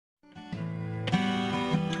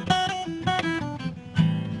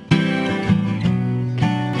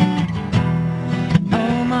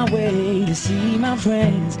to see my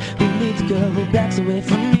friends who lived a couple blocks away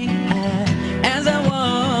from me. As I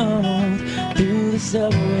walked through the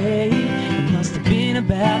subway, it must have been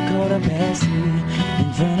about 3:15.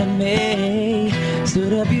 In front of me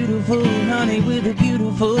stood a beautiful honey with a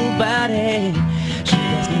beautiful body. She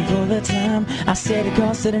asked me for the time. I said it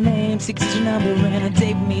cost her the name, 6-digit number, and a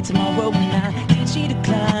date with me tomorrow night. Did she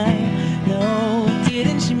decline? No.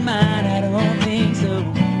 Didn't she mind? I don't think so.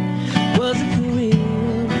 Was it for real?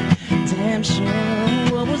 Damn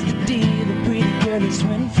sure. What was the deal? The pretty girl is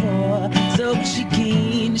 24. So was she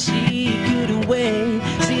keen? She couldn't wait.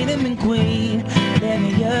 Cinnamon Queen, let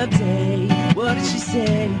me update. What did she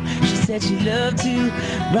say? She said she loved to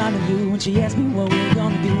rendezvous. When she asked me what we were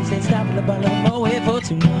gonna do, said stop at the bottle of Moet for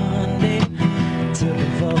two Monday. Took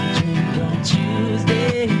her for a drink on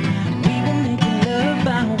Tuesday. We were making love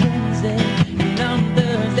by Wednesday. And on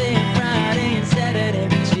Thursday and Friday and Saturday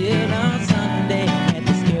we chilled on Sunday. Met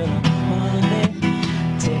this girl on Monday.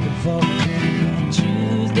 Took her for a drink on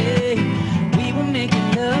Tuesday. We were making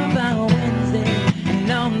love by Wednesday. And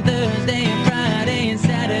on Thursday and Friday and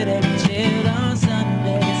Saturday we chilled on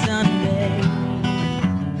Sunday.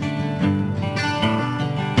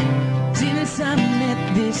 Since I met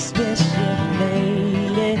this special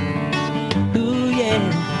lady, ooh yeah,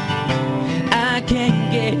 I can't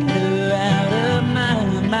get her out of my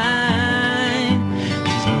mind.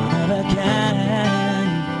 She's one of a kind,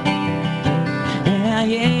 and I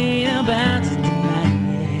ain't about to deny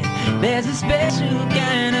it. There's a special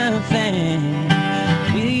kind of thing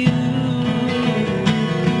with you.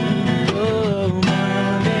 Oh,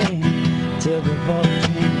 Monday, took her for a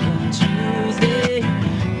drink on Tuesday.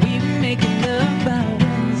 We were making love by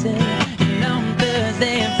Wednesday. And on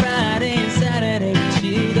Thursday and Friday and Saturday we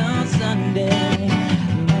chilled on Sunday.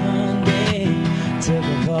 Monday, took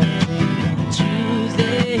her for a drink on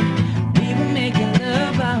Tuesday. We were making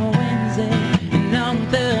love by Wednesday. And on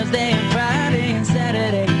Thursday and Friday and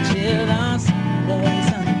Saturday we chilled on Sunday.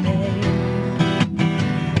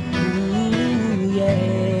 Ooh, yeah.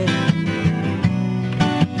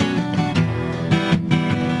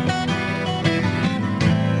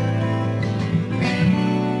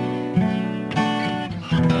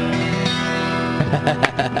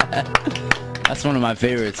 That's one of my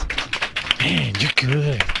favorites. Man, you're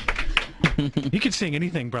good. You can sing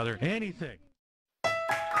anything, brother. Anything.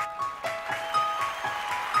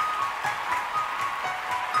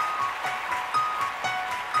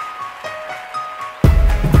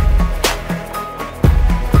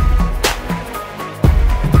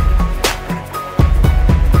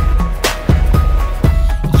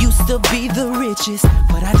 Used to be the richest,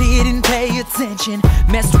 but I didn't pay attention.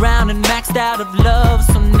 Messed around and maxed out of love,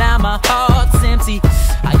 so now my heart's empty.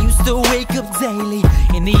 I used to wake up daily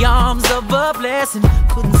in the arms of a blessing.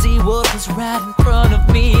 Couldn't see what was right in front of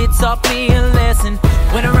me, it taught me a lesson.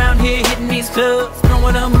 Went around here hitting these clubs,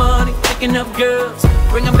 throwing up money, picking up girls,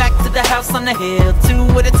 bring them back to the house on the hill,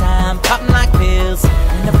 2 at a time, popping like pills.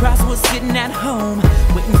 When the prize was sitting at home,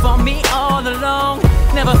 waiting for me all along.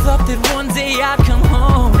 Never thought that one day I'd come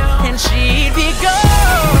home and she'd be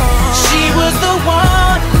gone. She was the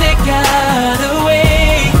one that got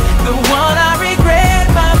away, the one I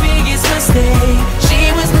regret, my biggest mistake.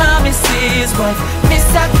 She was my Mrs. Wife, Miss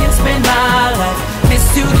I can spend my life, Miss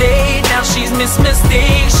too late, now she's Miss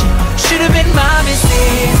Mistake. She should've been my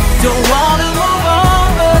Mrs. Don't wanna move on,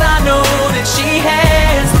 but I know that she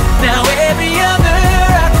has. Now every other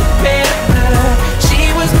I compare to her.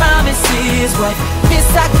 She was my Mrs. Wife, Miss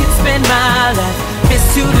I can spend my life, Miss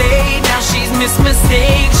too late, now she's Miss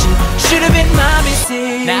Mistake. She should've been my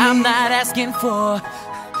Mrs. Now I'm not asking for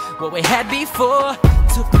what we had before.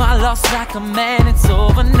 Took my loss like a man, it's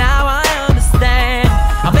over, now I understand.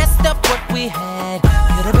 I messed up what we had,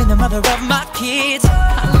 could have been the mother of my kids.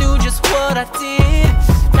 I knew just what I did,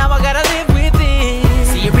 now I gotta live with it.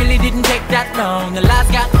 See, it really didn't take that long, the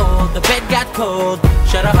lies got old, the bed got cold.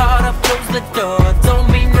 Shut her heart up, close the door, told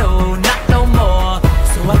me no, not no more.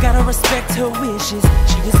 So I gotta respect her wishes,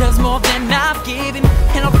 she deserves more than I've given.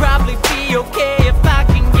 And I'll probably be okay if I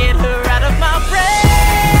can get her out of my brain.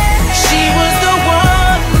 She was the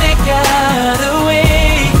one that got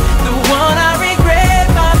away, the one I regret,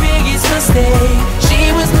 my biggest mistake.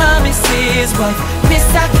 She was my Mrs. Wife, Miss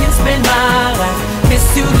I can spend my life, Miss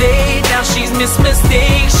too late, now she's Miss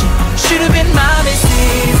Mistake. She should've been my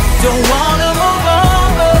Mrs. Don't wanna move on,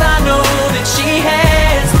 but I know that she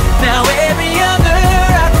has. Now every other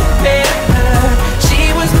I compare to her.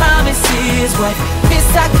 She was my Mrs. Wife, Miss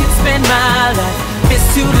I can spend my life, Miss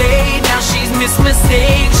too late, now she's Miss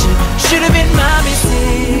Mistake. She should've been my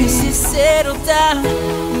Mrs. Mrs. Settle down,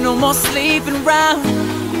 no more sleeping around.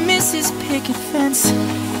 Mrs. Picket Fence,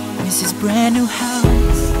 Mrs. Brand New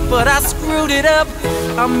House. But I screwed it up,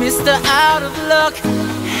 I missed her out of luck.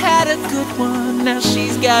 Had a good one, now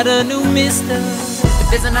she's got a new mister. If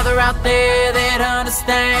there's another out there that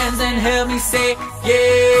understands, and help me say yeah.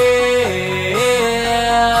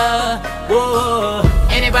 Whoa.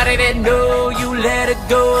 Anybody that know you let it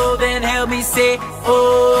go, then help me say oh.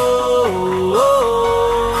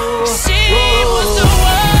 She was the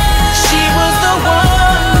one. She was the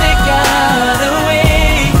one that got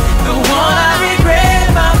away, the one I regret,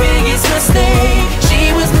 my biggest mistake. She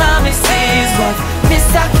was my Mrs. Wife, Miss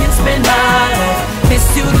I can spend my life, Miss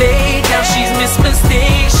too late, now she's Miss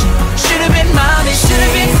Mistake. She should've been my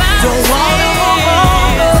mistake. Don't wanna move on,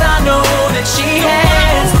 but I know that she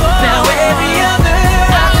has. Now every other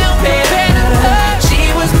I compare to her. She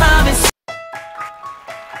was my mistake.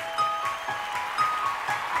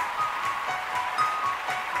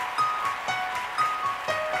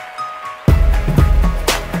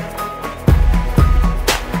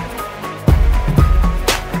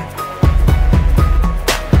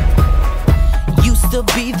 To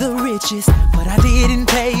be the richest, but I didn't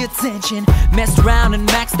pay attention. Messed around and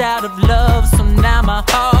maxed out of love, so now my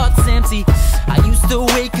heart's empty. I used to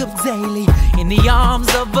wake up daily in the arms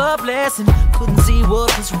of a blessing. Couldn't see what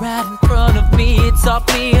was right in front of me, it taught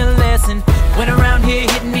me a lesson. Went around here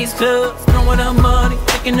hitting these clubs, throwing up money,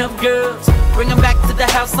 picking up girls, bring them back to the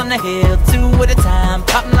house on the hill, 2 at a time,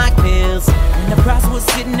 popping like pills. And the prize was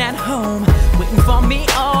sitting at home, waiting for me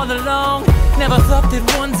all along. Never thought that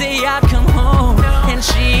one day I'd come home and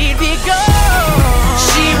she'd be gone.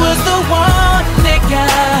 She was the one that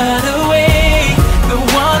got away, the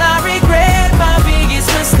one I regret, my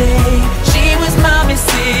biggest mistake. She was my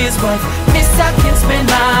Mrs. Wife, Miss I can spend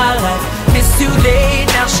my life, Miss too late,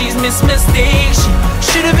 now she's Miss Mistake. She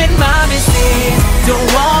should've been my mistake. Don't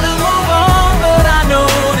wanna move on, but I know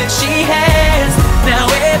that she has. Now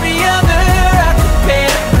every other I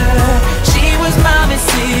compare to her. She was my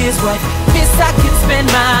Mrs. Wife, Miss I can spend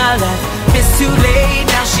my life, Miss too late,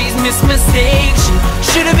 now she's Miss Mistake. She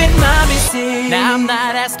should've been my mistake. Now I'm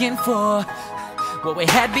not asking for what we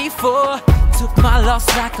had before. Took my loss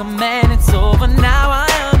like a man, it's over, now I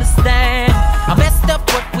understand. I messed up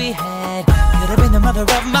what we had, could've been the mother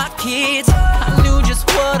of my kids. I knew just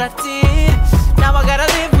what I did, now I gotta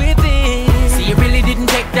live with it. See, it really didn't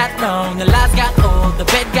take that long, the lies got old, the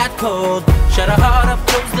bed got cold. Shut her heart up,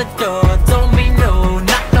 close the door, told me no,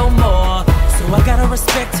 not no more. So I gotta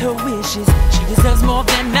respect her wishes, she deserves more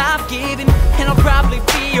than I've given. And I'll probably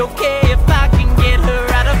be okay if I can get her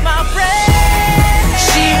out of my brain.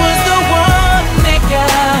 She was the one that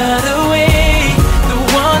got away, the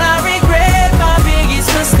one I regret, my biggest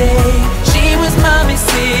mistake. She was my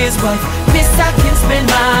Mrs. Wife, Miss I can spend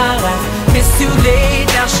my life, Miss too late,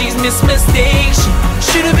 now she's Miss Mistake. She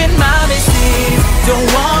should've been my mistake. Don't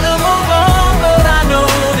wanna move on, but I know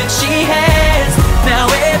that she has. Now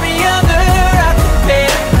every other I compare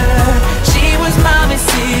to her. She was my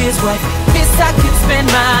Mrs. Wife, Miss I can spend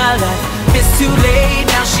my life, Miss too late,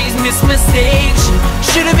 now she's Miss Mistake. She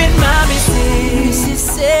should've been my mistake. Mrs.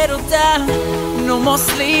 Settle down, no more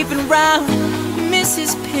sleeping around.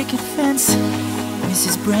 Mrs. Picket Fence,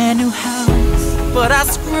 Mrs. Brand New House. But I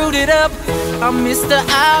screwed it up, I missed her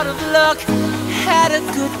out of luck. Had a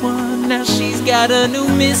good one, now she's got a new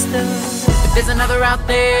mister. If there's another out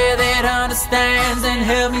there that understands, then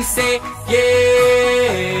help me say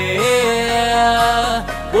yeah.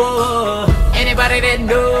 Whoa. Anybody that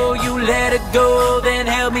know you let it go, then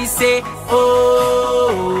help me say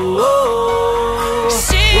oh.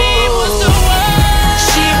 She was the one.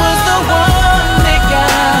 She was the one that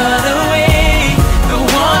got away, the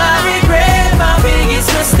one I regret, my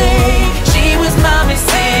biggest mistake. She was my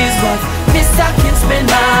Mrs. Wife, Miss I can spend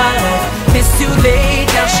my life, Miss too late,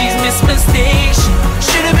 now she's Miss Mistake. She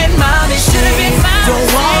should've been my mistake. Don't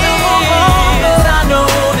wanna move on, but I know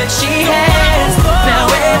that she has. Now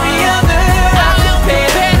every other I compare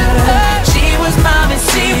to her. She was my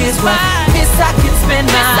Mrs. Wife, Miss I can spend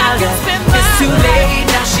my life, Miss too late,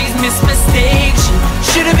 now she's Miss Mistake. She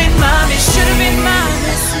should've been my Mrs. Should've been my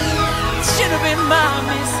Mrs. Should've been my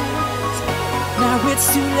Mrs. Now it's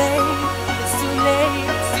too late. It's too late.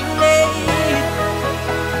 It's too late.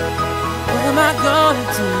 What am I gonna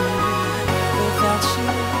do without you?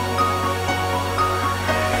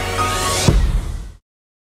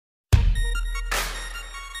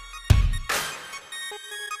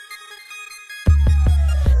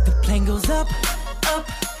 The plane goes up, up,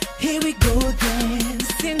 here we go again.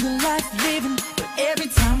 Single life living, but every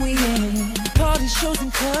time we end, party shows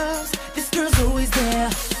and clubs, this girl's always there.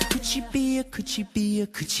 Could she be a, could she be a,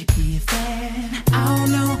 could she be a fan? I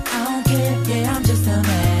don't know, I don't care, yeah, I'm just a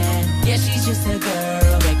man. Yeah, she's just a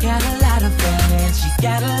girl that got a lot of fans, she's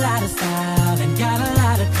got a lot of style and got a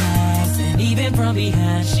lot of class, and even from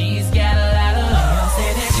behind she's got a lot of love. They all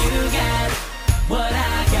say that you got what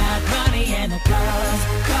I got, money and the cars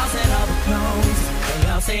and all the clothes. They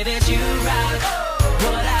all say that you rock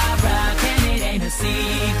what I rock, and it ain't a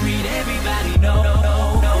secret, everybody know.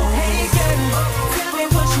 Hey girl, tell me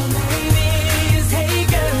what your name is. Hey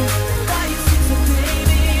girl, why you seem so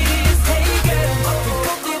famous? Hey girl, we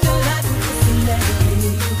both live the life of a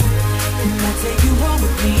celebrity. Can I take you home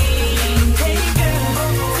with me? Hey girl,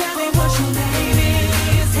 tell me what your name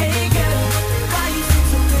is. Hey girl, why you seem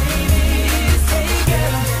so famous? Hey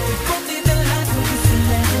girl, we both live the life of a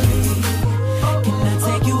celebrity. Can I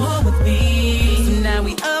take you home with me? So now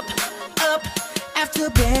we up after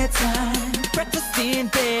bedtime, breakfast in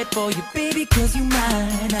bed for you, baby, cause you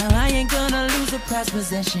mine. Now I ain't gonna lose a prized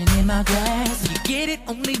possession in my grasp. You get it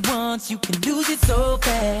only once, you can lose it so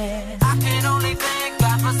fast. I can only thank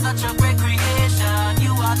God for such a great creation.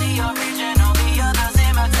 You are the original, the others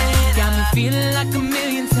imitate. Got me feeling like a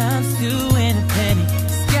million times two and a penny.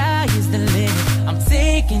 Sky is the limit, I'm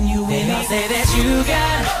taking you in. They all say that you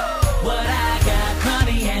got what I got,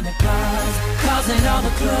 money and the cars and all the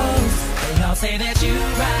clothes. They all say that you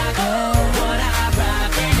rock what I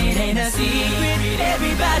rock, and it ain't a secret,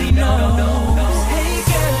 everybody knows. Hey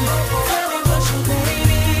girl, tell me what your name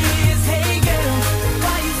is. Hey girl,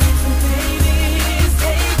 why you seem so famous?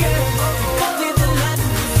 Hey girl, we both live the life of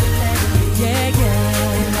a celebrity. Yeah,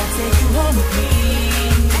 can I take you home with me?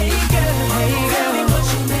 Hey girl, tell me what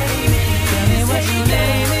your name is. Tell me what your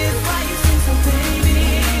name is. Why you seem so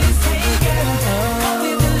famous? Hey girl, we both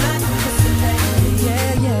live the life of a celebrity.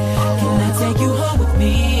 Yeah, can I take you home with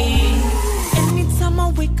me? Anytime I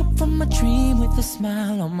wake up from a dream with a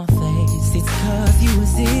smile on my face, it's cause you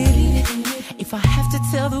was it. If I have to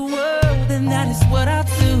tell the world, then that is what I'll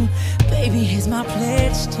do. Baby, here's my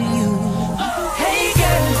pledge to you. Hey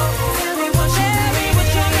girl, tell me what your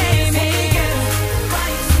name is. Hey girl, why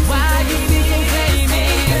you seem so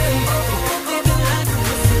famous? We both live the life of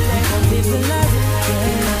a celebrity.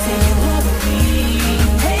 Can I take you home with me?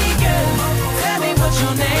 Hey girl, tell me what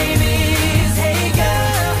your name is. Hey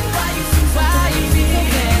girl, why you seem so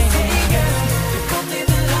famous? Hey girl, we both live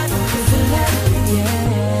the life of a celebrity.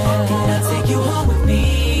 Yeah, can I take you home with me?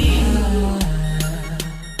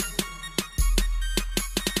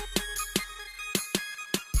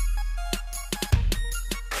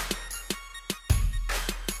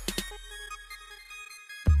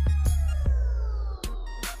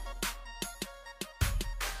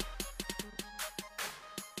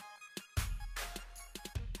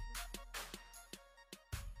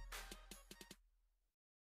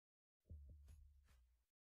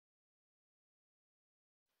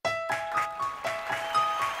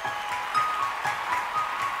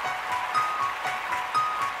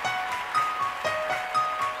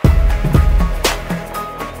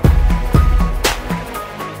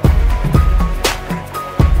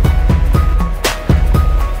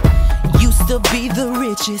 To be the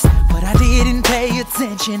richest, but I didn't pay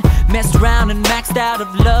attention. Messed around and maxed out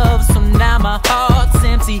of love, so now my heart's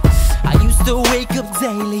empty. I used to wake up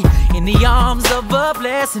daily in the arms of a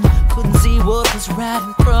blessing. Couldn't see what was right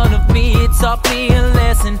in front of me, it taught me a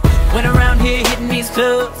lesson. Went around here hitting these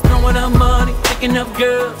clubs, throwing up money, picking up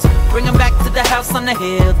girls, bring them back to the house on the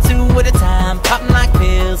hill, two at a time, popping like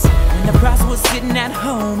pills. When the prize was sitting at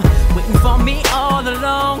home, waiting for me all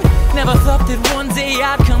along. Never thought that one day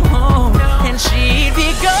I'd come home and she'd be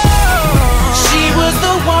gone. She was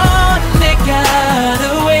the one that got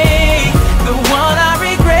away, the one I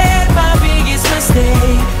regret, my biggest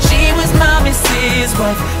mistake. She was my Mrs.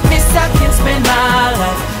 Wife, Miss I can spend my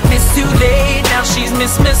life, Miss too late, now she's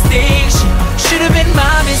Miss Mistake. She should've been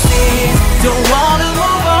my Mrs. Don't wanna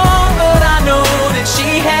move on, but I know that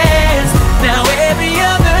she has. Now every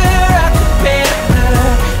other I compare to her.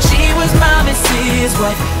 She was my Mrs.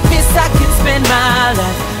 Wife, Miss I can spend my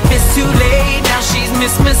life, Miss too late, now she's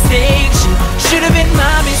Miss Mistake. She should've been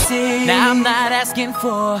my Mrs. Now I'm not asking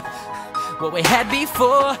for what we had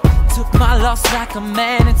before. Took my loss like a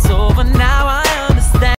man, it's over now, I